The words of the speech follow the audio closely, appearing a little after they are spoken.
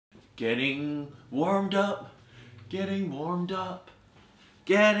Getting warmed up, getting warmed up,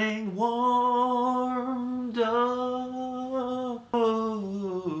 getting warmed up.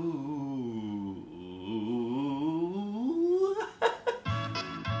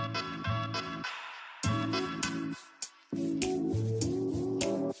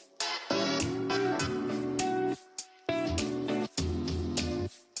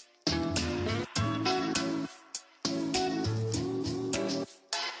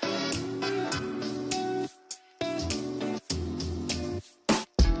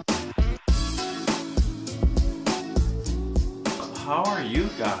 How are you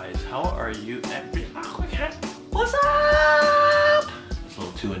guys? How are you? What's up? It's a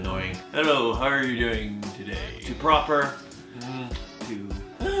little too annoying. Hello, how are you doing today? Too proper?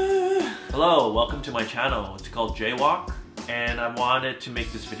 Hello, welcome to my channel. It's called Jaywalk, and I wanted to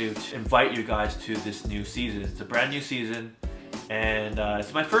make this video to invite you guys to this new season. It's a brand new season, and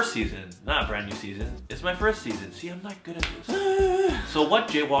it's my first season. Not a brand new season, it's my first season. See, I'm not good at this. So what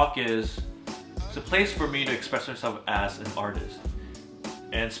Jaywalk is, it's a place for me to express myself as an artist.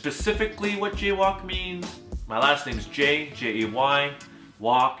 And specifically what Jaywalk means, my last name is Jay, J-A-Y,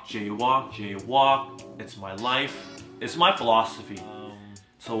 walk, Jaywalk, Jaywalk. It's my life, it's my philosophy.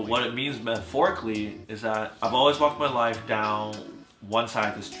 So what it means metaphorically is that I've always walked my life down one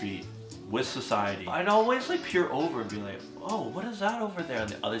side of the street with society. I'd always like peer over and be like, oh, what is that over there on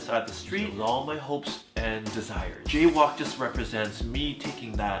the other side of the street? With all my hopes and desires. Jaywalk just represents me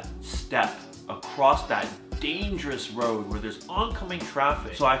taking that step across that dangerous road where there's oncoming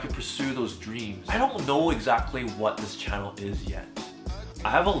traffic so I can pursue those dreams. I don't know exactly what this channel is yet.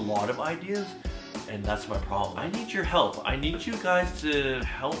 I have a lot of ideas, and that's my problem. I need your help. I need you guys to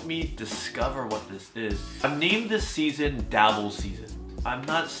help me discover what this is. I've named this season Dabble season. I'm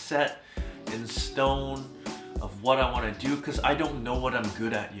not set in stone of what I want to do because I don't know what I'm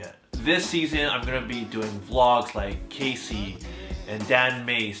good at yet. This season I'm gonna be doing vlogs like Casey and Dan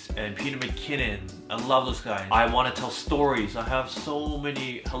Mace and Peter McKinnon. I love those guys. I want to tell stories. I have so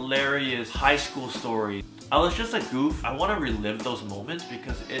many hilarious high school stories. I was just a goof. I want to relive those moments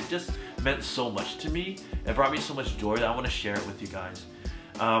because it just meant so much to me. It brought me so much joy that I want to share it with you guys.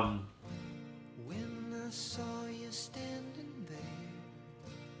 When I saw you standing there,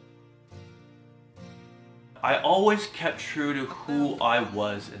 I always kept true to who I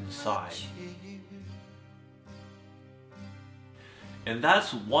was inside. And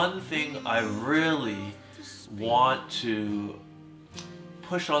that's one thing I really want to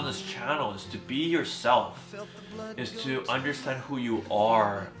push on this channel, is to be yourself, is to understand who you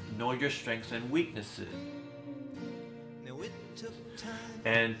are, know your strengths and weaknesses,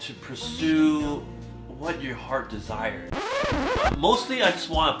 and to pursue what your heart desires. Mostly I just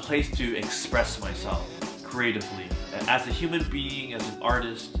want a place to express myself creatively, as a human being, as an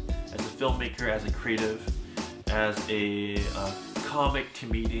artist, as a filmmaker, as a creative, as a comic,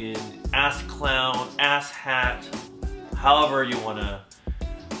 comedian, ass clown, ass hat, however you want to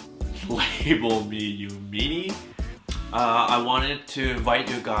label me, you meanie. I wanted to invite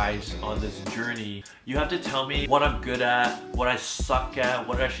you guys on this journey. You have to tell me what I'm good at, what I suck at,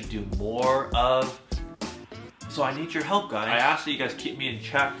 what I should do more of. So I need your help, guys. I ask that you guys keep me in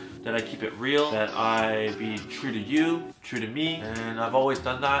check, that I keep it real, that I be true to you, true to me, and I've always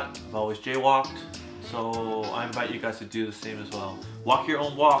done that. I've always jaywalked. So I invite you guys to do the same as well. Walk your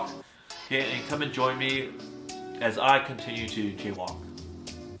own walk, okay, and come and join me as I continue to jaywalk.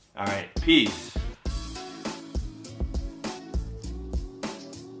 Alright, peace.